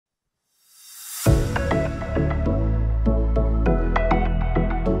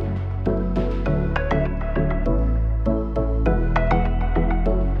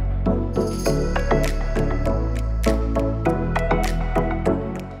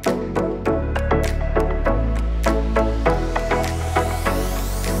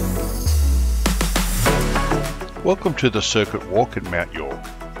Welcome to the Circuit Walk at Mount York.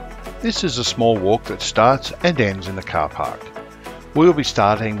 This is a small walk that starts and ends in the car park. We will be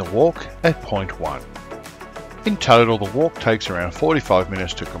starting the walk at point 1. In total, the walk takes around 45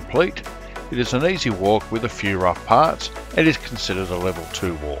 minutes to complete. It is an easy walk with a few rough parts and is considered a level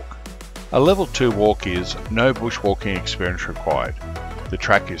 2 walk. A level 2 walk is no bushwalking experience required. The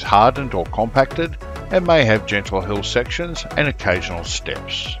track is hardened or compacted and may have gentle hill sections and occasional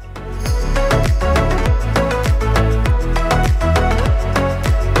steps.